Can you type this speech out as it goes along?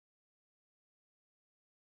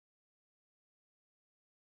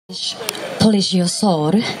polish your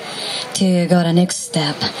soul to go the next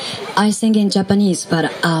step. I sing in Japanese,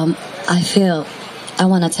 but I feel I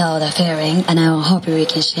want to tell the feeling, and I hope we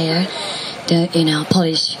can share the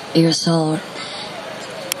polish your soul.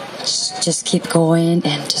 Just keep going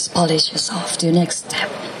and just polish yourself to the next step.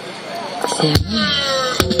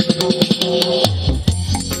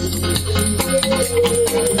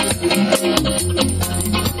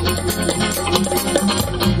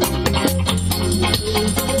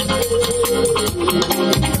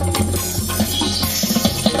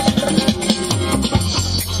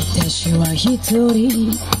私は一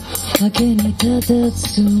人だけに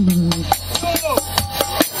佇む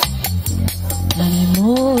何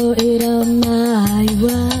もいらない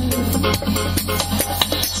わ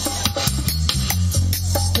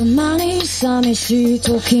たまに寂しい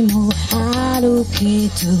時もあるけ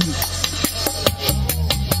ど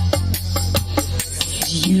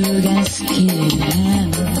自由が好きな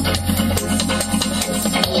の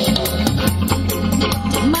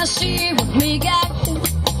魂を磨いて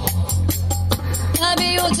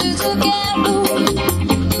旅を続ける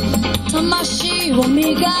魂を磨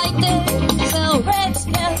いて So let's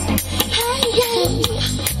go hey yeah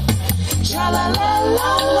Sha la la la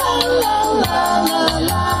la la la la la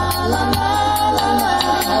la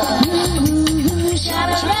Sha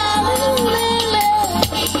la la la la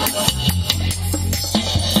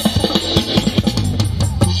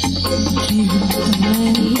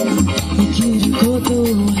生きることは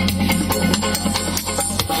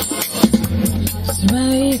辛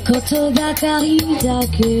いことばかりだ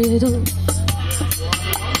けど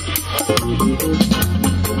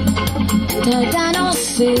ただの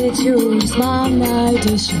成長すまない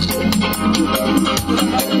でしょ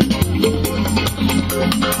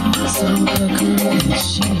そうか苦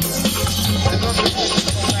しい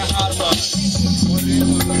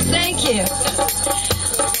Thank you.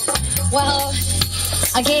 Well,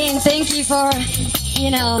 again, thank you for,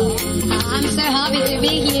 I'm so happy to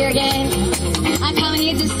be here again. I come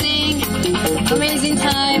here to sing. Amazing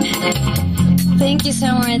time. Thank you so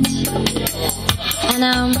much.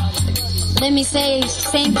 And let me say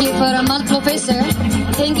thank you for my professor.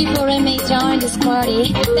 Thank you for letting me join this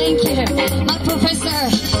party. Thank you, my professor.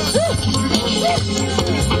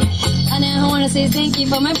 And I want to say thank you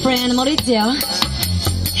for my friend Maurizio.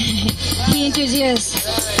 He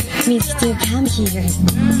introduced me to come here.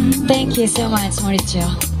 Thank you so much, Maurizio.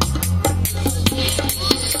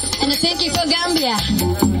 And thank you for Gambia.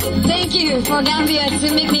 Thank you for Gambia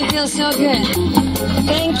to make me feel so good.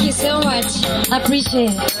 Thank you so much. I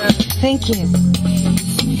appreciate it. Thank you.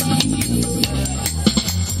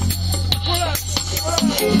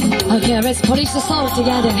 Okay, let's polish the soul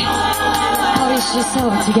together. Polish your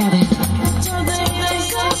soul together.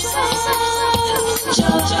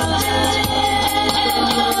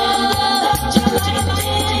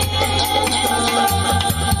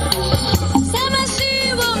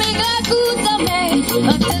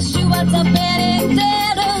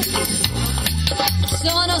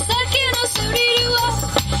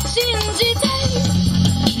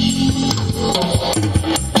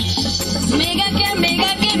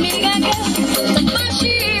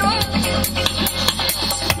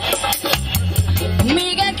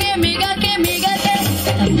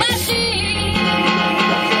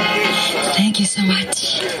 Thank you so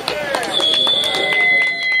much.